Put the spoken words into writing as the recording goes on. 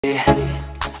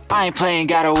I ain't playing,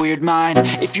 got a weird mind.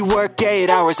 If you work 8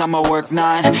 hours, I'ma work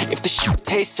 9. If the shit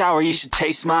tastes sour, you should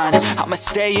taste mine. I'ma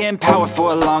stay in power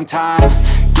for a long time.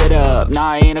 Get up,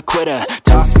 nah, I ain't a quitter.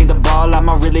 Toss me the ball, I'm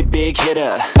a really big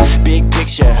hitter. Big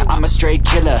picture, I'm a straight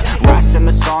killer. Rising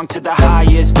the song to the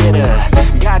highest bidder.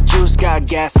 Got juice, got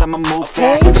gas, I'ma move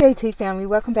fast. Hey JT family,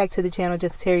 welcome back to the channel.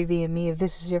 Just Terry V and me. If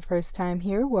this is your first time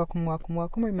here, welcome, welcome,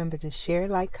 welcome. Remember to share,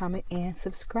 like, comment, and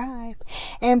subscribe.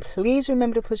 And please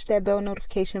remember to push that bell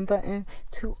notification button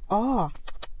to all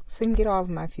so you can get all of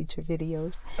my future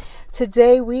videos.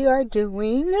 Today we are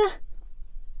doing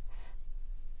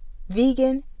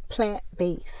vegan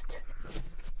plant-based.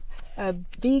 A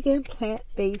vegan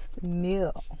plant-based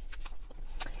meal.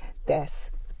 That's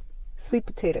sweet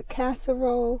potato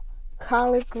casserole,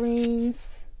 collard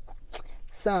greens,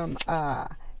 some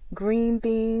green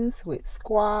beans with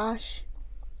squash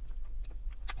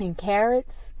and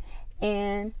carrots,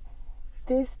 and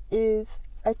this is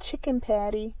a chicken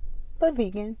patty but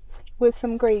vegan with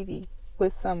some gravy,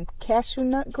 with some cashew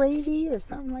nut gravy or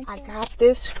something like that. I got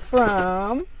this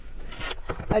from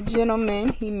a gentleman.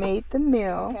 He made the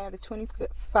meal. He had a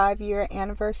 25-year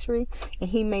anniversary, and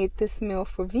he made this meal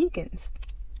for vegans.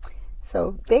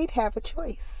 So they'd have a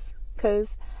choice,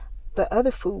 because the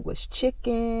other food was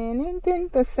chicken and then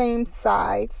the same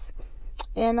sides,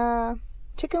 and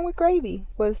chicken with gravy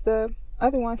was the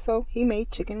other one. So he made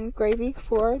chicken with gravy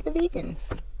for the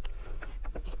vegans.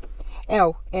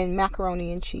 Oh, and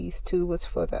macaroni and cheese too was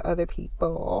for the other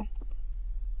people.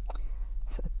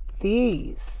 So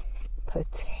these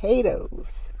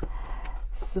potatoes,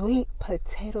 sweet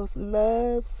potatoes,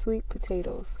 love sweet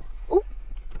potatoes. Ooh,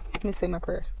 let me say my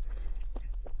prayers.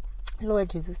 Lord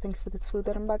Jesus, thank you for this food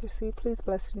that I'm about to receive. Please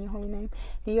bless it in your holy name.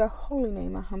 In your holy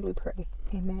name, I humbly pray.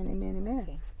 Amen, amen,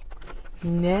 amen.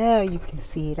 Now you can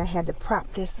see it. I had to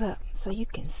prop this up so you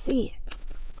can see it.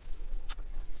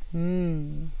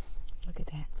 Look at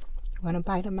that. You want a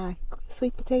bite of my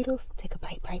sweet potatoes? Take a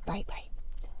bite, bite, bite, bite.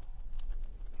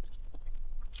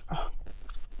 Oh.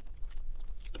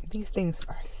 These things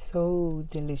are so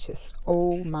delicious.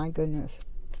 Oh my goodness.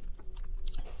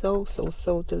 So, so,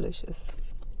 so delicious.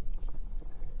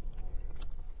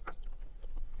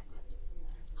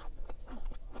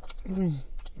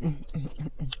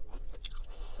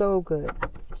 So good.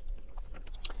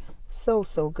 So,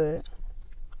 so good.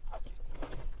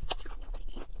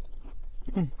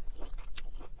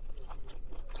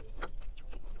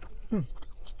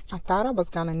 I thought I was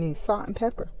gonna need salt and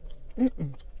pepper.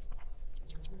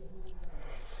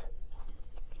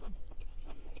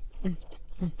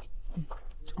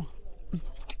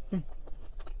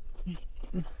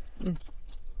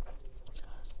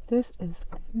 This is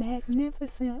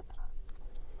magnificent.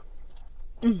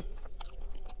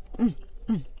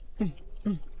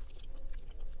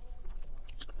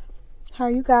 How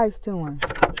are you guys doing?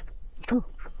 Ooh.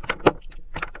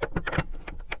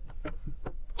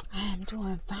 I am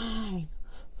doing fine.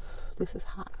 This is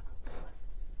hot.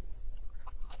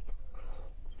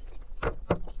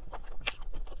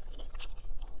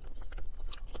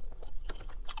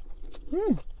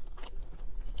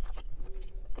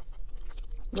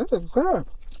 This is good.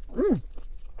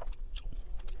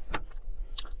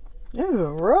 This is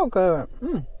real good.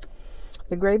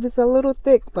 The gravy's a little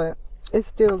thick, but it's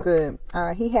still good.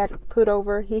 He had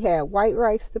white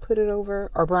rice to put it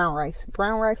over, or brown rice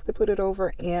to put it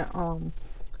over, and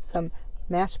some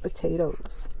mashed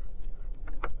potatoes.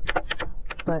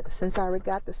 But since I already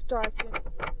got the starch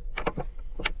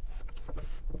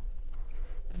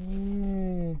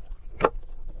in,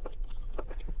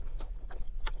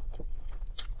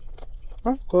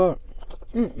 that's good.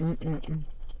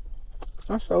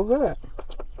 That's so good.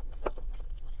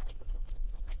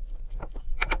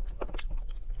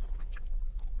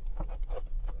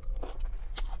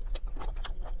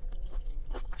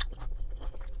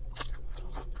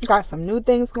 Got some new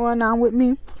things going on with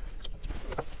me.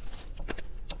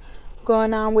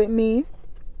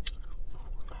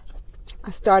 I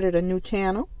started a new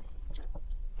channel,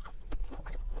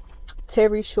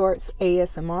 Terry Shorts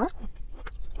ASMR.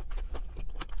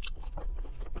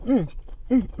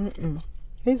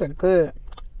 These are good.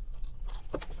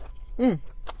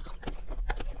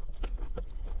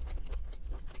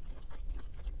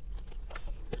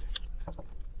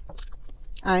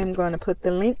 I'm going to put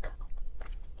the link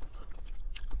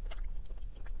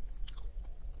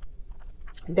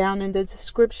down in the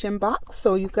description box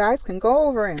so you guys can go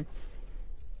over and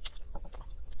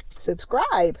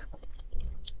subscribe.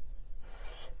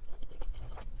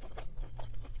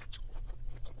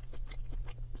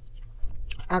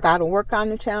 I gotta work on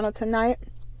the channel tonight.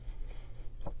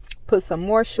 Put some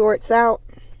more shorts out.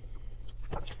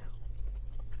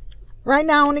 Right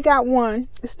now I only got one.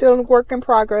 It's still a work in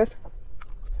progress.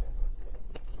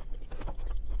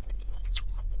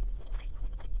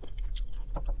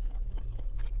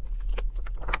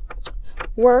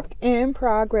 Work in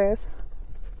progress.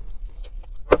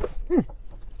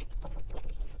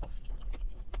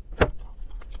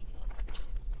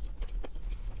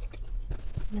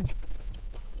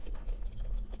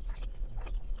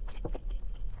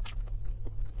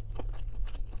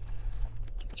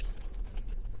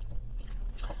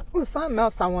 Oh, something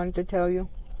else I wanted to tell you.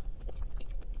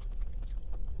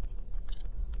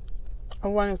 I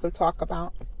wanted to talk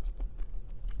about.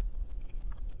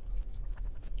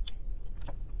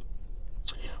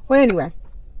 Well, anyway,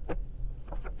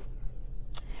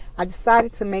 I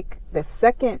decided to make the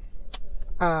second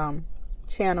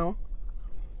channel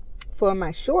for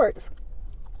my shorts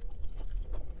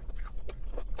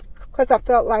because I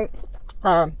felt like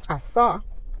I saw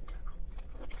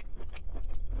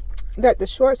that the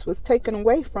shorts was taken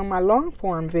away from my long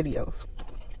form videos.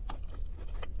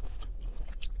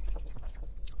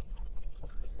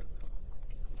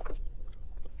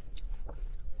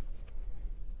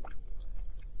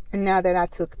 And now that I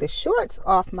took the shorts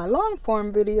off my long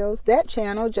form videos, that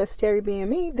channel, Just Terry Being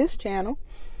Me, this channel,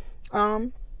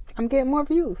 I'm getting more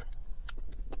views.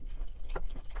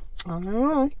 I don't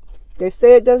know. They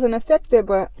say it doesn't affect it,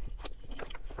 but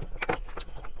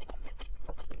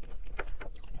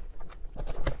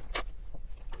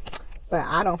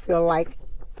I don't feel like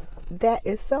that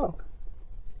is so.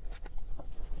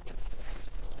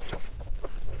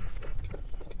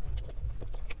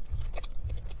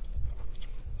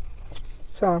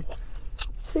 So,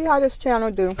 see how this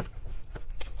channel do.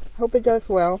 Hope it does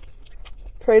well.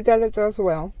 Pray that it does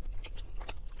well.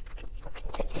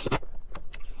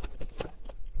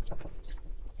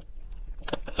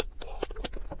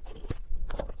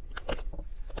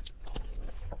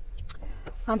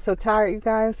 I'm so tired, you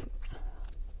guys.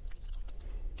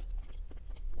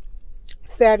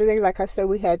 Saturday, like I said,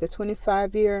 we had the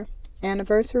 25-year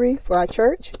anniversary for our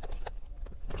church.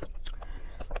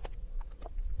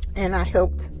 And I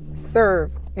helped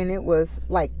serve, and it was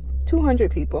like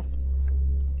 200 people.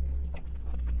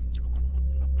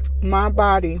 My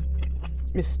body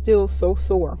is still so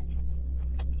sore.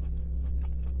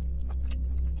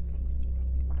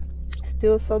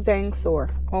 Still so dang sore.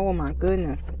 Oh my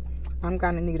goodness. I'm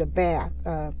going to need a bath.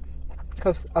 A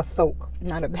soak,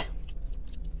 not a bath.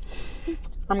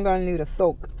 I'm going to need a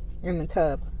soak in the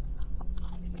tub.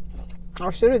 I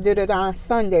should have did it on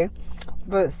Sunday,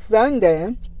 but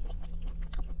Sunday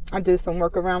I did some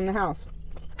work around the house.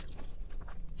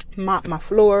 Mop my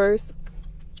floors.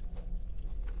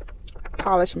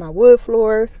 Polish my wood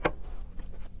floors.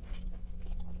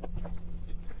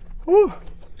 Whew.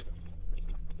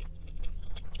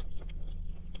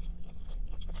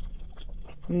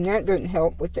 And that didn't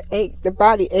help with the ache, the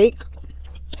body ache.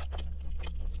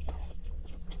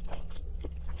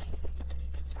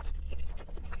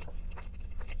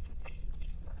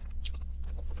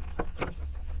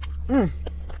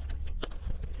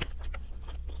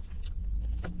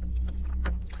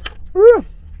 Whew.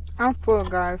 I'm full,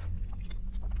 guys.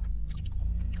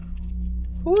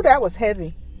 Ooh, that was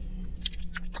heavy.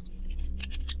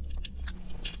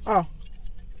 Oh.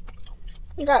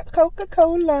 We got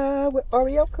Coca-Cola with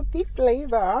Oreo cookie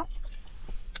flavor.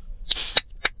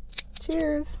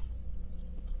 Cheers.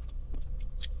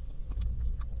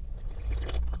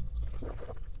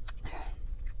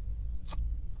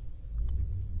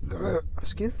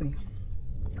 Excuse me.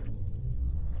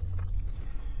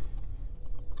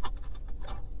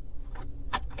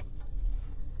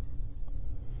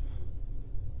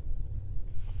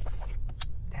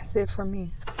 That's it for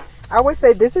me. I always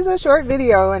say this is a short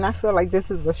video, and I feel like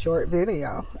this is a short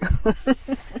video.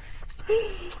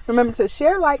 Remember to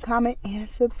share, like, comment, and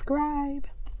subscribe.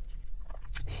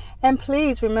 And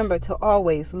please remember to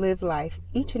always live life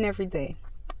each and every day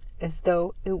as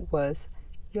though it was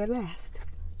your last.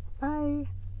 Bye.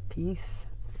 Peace.